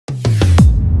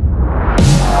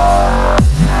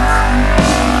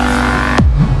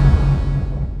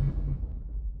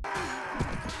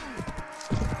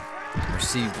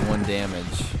received 1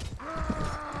 damage.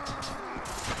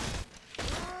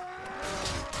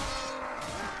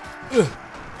 Ugh.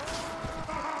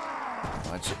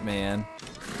 Watch it, man.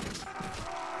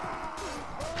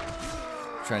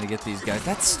 Trying to get these guys.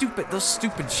 That's stupid. Those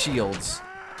stupid shields.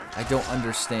 I don't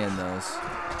understand those.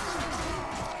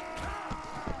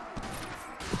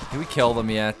 Did we kill them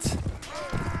yet? There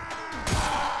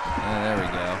we go.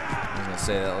 I was gonna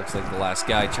say that looks like the last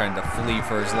guy trying to flee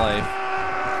for his life.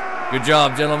 Good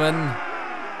job, gentlemen.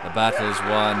 The battle's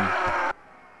won.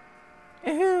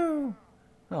 Yahoo!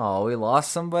 Oh, we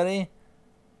lost somebody?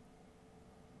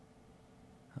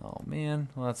 Oh man,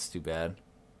 well that's too bad.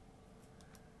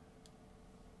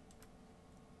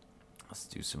 Let's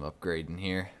do some upgrading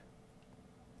here.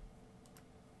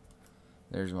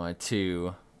 There's my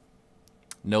 2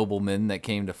 noblemen that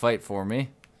came to fight for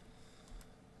me.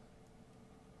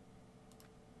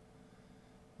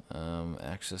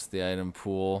 Access the item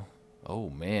pool.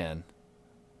 Oh man.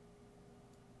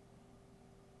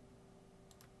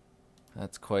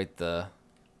 That's quite the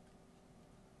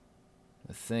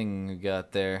thing we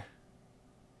got there.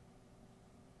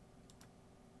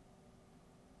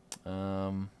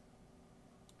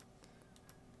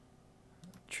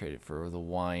 Trade it for the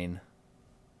wine,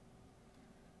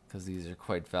 because these are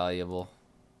quite valuable.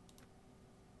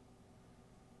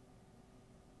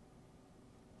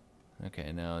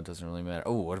 Okay, no, it doesn't really matter.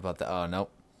 Oh, what about the... Oh,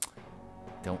 nope.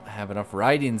 Don't have enough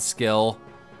riding skill.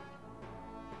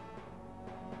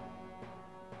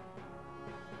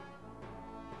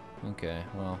 Okay,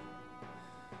 well.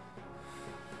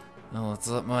 Well, let's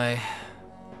let my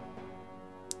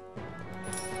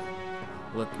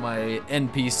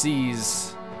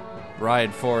NPCs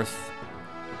ride forth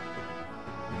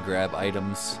and grab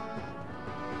items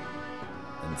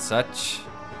and such.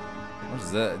 What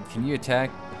is that? Can you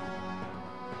attack?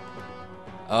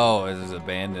 Oh, it is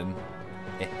abandoned.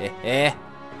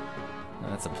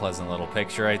 That's a pleasant little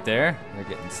picture right there. They're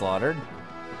getting slaughtered.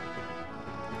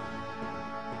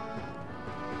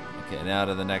 Okay, now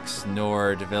to the next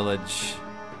Nord village,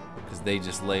 because they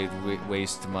just laid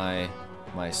waste to my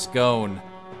scone.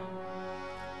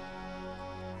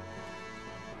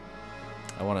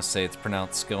 I want to say it's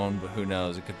pronounced scone, but who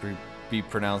knows? It could be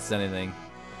pronounced anything.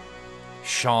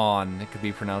 Sean. It could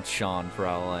be pronounced Sean for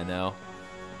all I know.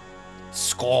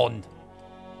 Scone.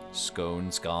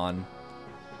 Scone, scone.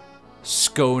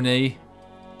 Sconey.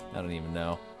 I don't even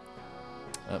know.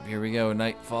 Up here we go.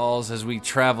 Night falls as we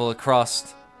travel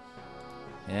across.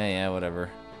 Yeah, whatever.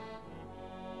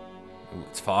 Ooh,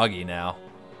 it's foggy now.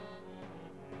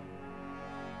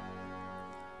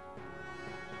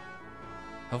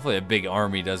 Hopefully a big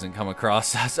army doesn't come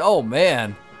across us. Oh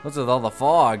man, what's with all the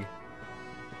fog?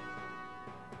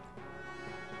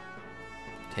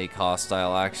 Take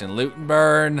hostile action, loot and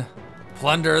burn.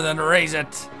 Plunder, then raise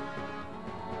it.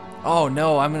 Oh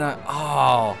no, I'm gonna,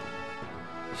 oh,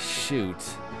 shoot.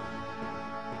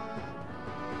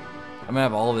 I'm gonna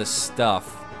have all this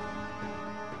stuff.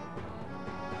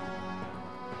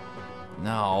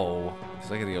 No,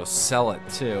 because I gotta go sell it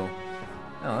too.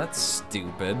 Oh, that's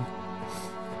stupid.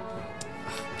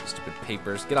 Ugh, stupid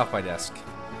papers, get off my desk.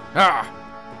 Ah!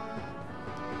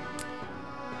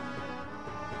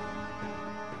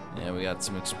 Yeah, we got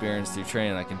some experience through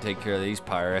training. I can take care of these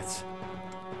pirates.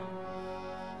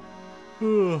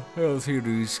 I don't seem to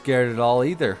be scared at all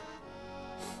either.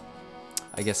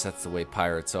 I guess that's the way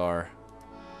pirates are.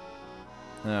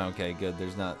 Okay, good.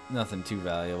 There's nothing too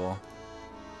valuable.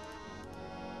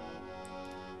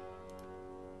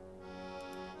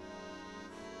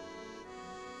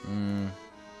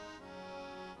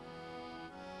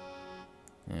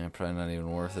 Yeah, probably not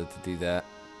even worth it to do that.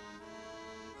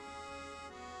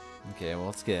 Okay, well,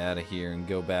 let's get out of here and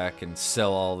go back and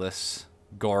sell all this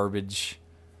garbage.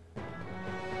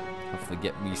 Hopefully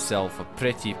get myself a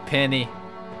pretty penny.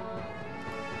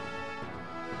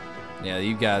 Yeah,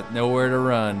 you got nowhere to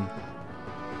run.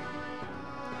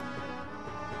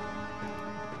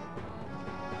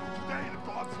 Today the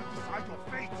gods will decide your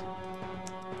fate.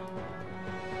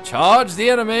 Charge the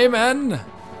enemy, men!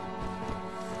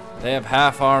 They have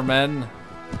half our men.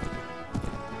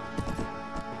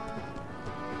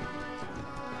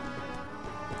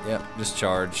 Yep, just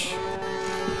charge.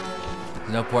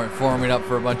 There's no point forming up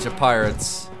for a bunch of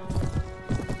pirates.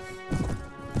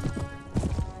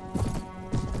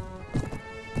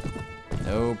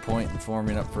 No point in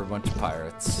forming up for a bunch of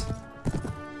pirates.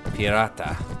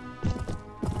 Pirata.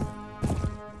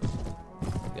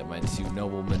 Got my 2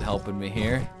 noblemen helping me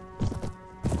here.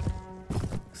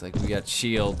 Looks like we got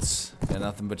shields. Got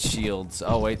nothing but shields.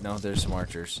 Oh wait, no, there's some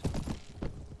archers.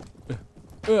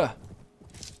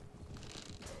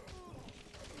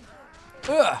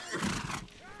 Ugh.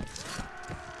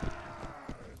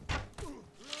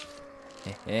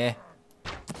 Heh.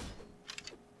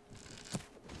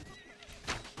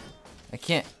 I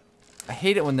can't. I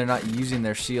hate it when they're not using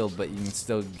their shield, but you can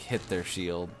still hit their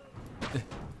shield. I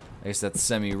guess that's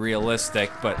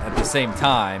semi-realistic, but at the same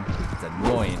time, it's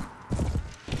annoying.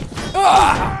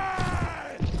 Ah!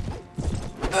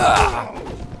 Ah!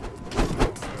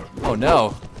 Oh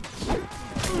no.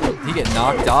 Did he get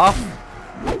knocked off?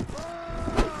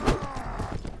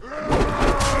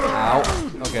 Ow.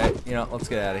 Okay, you know, let's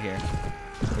get out of here.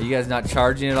 Are you guys not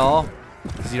charging at all?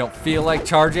 Because you don't feel like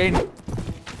charging?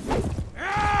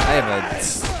 I have a...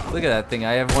 Look at that thing.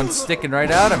 I have one sticking right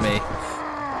out of me.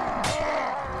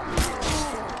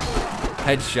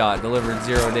 Headshot. Delivered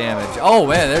 0 damage. Oh,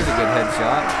 man. There's a good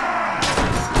headshot.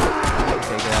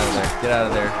 Okay, get out of there. Get out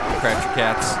of there. Crature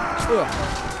cats. Ugh.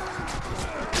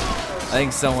 I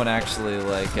think someone actually,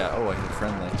 like... oh, I hit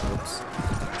friendly. Oops.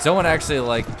 Someone actually,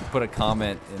 like, put a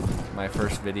comment in my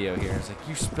first video here. It's like,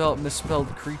 you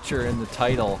misspelled creature in the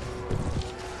title.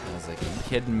 I was like, are you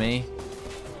kidding me?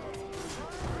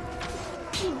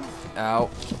 Ow.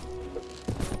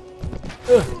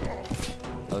 Ugh.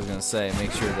 I was gonna say,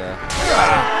 make sure to...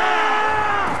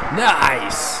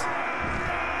 Nice!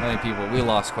 How many people? We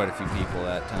lost quite a few people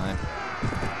that time.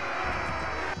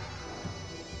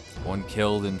 1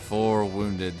 killed and 4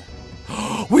 wounded.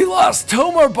 We lost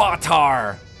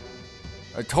Tomorbatar!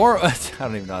 Or I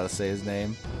don't even know how to say his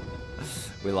name.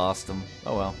 We lost him.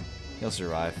 Oh well. He'll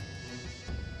survive.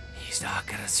 He's not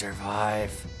gonna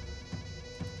survive.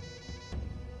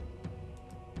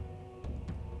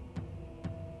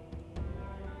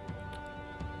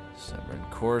 Stubborn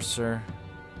Courser.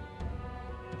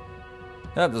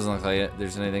 That doesn't look like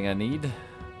there's anything I need.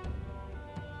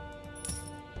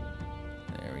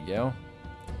 There we go.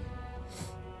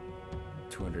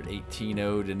 218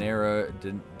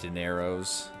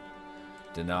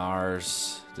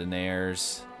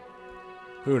 dinars.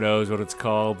 Who knows what it's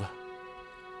called?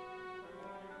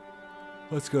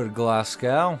 Let's go to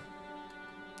Glasgow.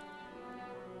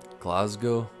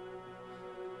 Glasgow,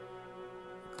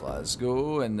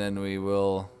 and then we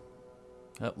will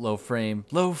low frame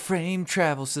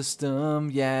travel system.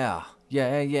 Yeah.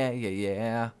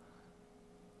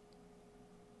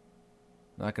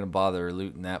 Not gonna bother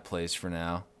looting that place for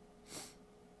now,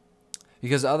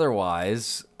 because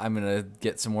otherwise I'm gonna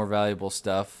get some more valuable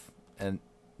stuff and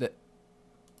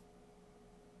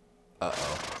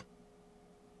uh-oh.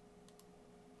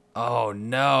 Oh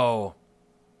no.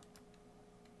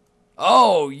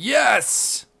 Oh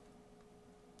yes!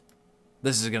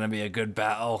 This is gonna be a good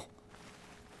battle.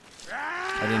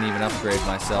 I didn't even upgrade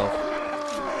myself.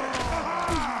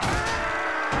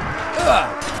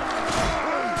 Ugh!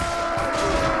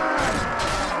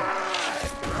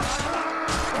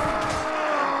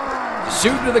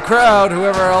 Shoot to the crowd,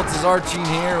 whoever else is arching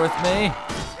here with me.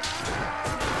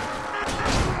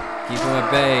 Keep them at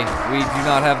bay. We do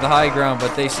not have the high ground,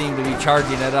 but they seem to be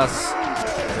charging at us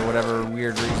for whatever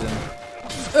weird reason.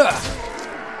 Ugh!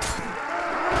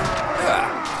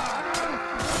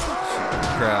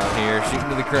 Crowd here, shooting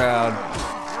to the crowd.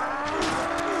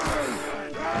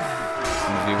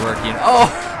 Seems to be working. Oh!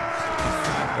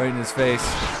 Right in his face.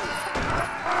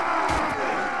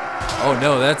 Oh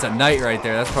no, that's a knight right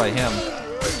there. That's probably him. That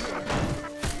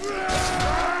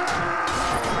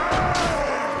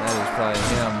is probably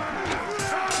him.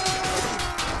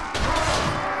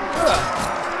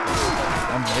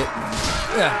 I'm hitting him.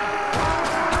 Yeah.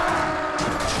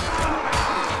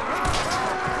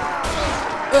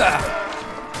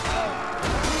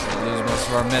 Most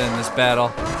of our men in this battle.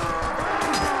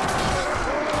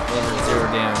 Delivered 0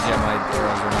 damage. Yeah, my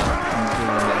arrows are not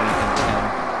doing anything to him.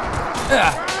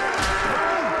 Yeah.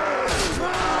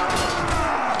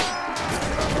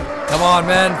 Come on,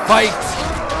 men, fight!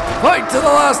 Fight to the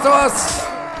last of us!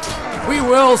 We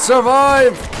will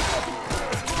survive!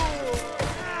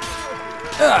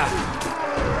 Ah.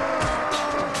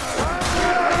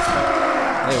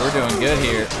 Hey, we're doing good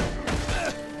here.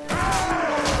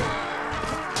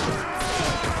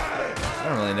 I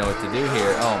don't really know what to do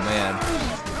here. Oh, man.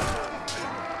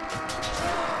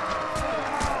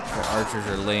 Our archers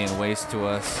are laying waste to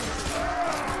us.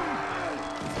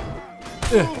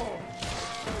 Ugh.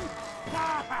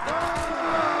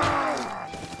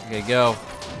 Okay, go.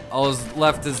 All that's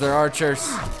left is their archers.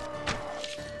 There,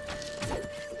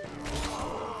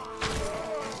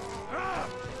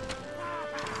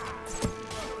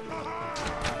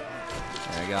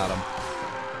 I got him.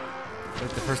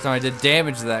 Like the first time I did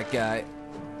damage to that guy.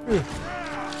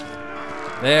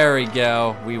 There we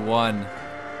go. We won.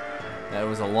 That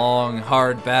was a long,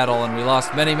 hard battle, and we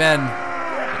lost many men.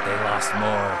 But they lost lost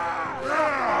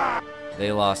more.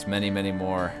 They lost many, many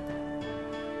more.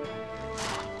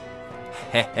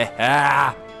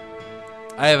 I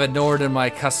have a Nord in my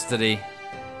custody.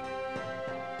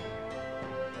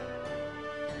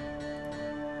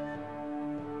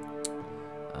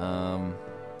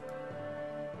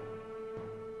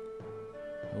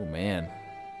 Oh man.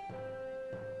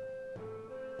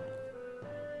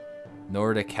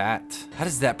 Nordic hat. How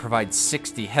does that provide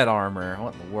 60 head armor?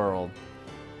 What in the world?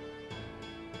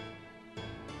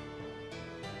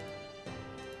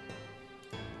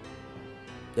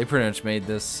 They pretty much made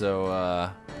this so,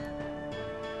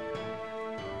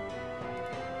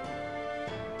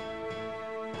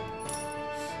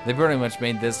 they pretty much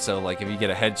made this so, like, if you get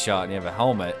a headshot and you have a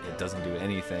helmet, it doesn't do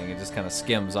anything. It just kind of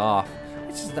skims off.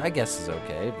 Which is, I guess, is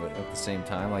okay, but at the same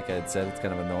time, like I had said, it's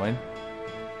kind of annoying.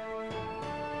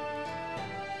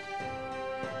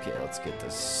 Okay, let's get to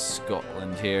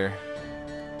Scotland here.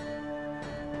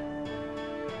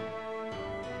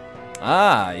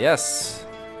 Ah, yes.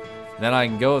 Then I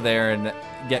can go there and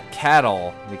get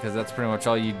cattle, because that's pretty much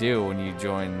all you do when you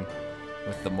join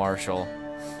with the Marshal.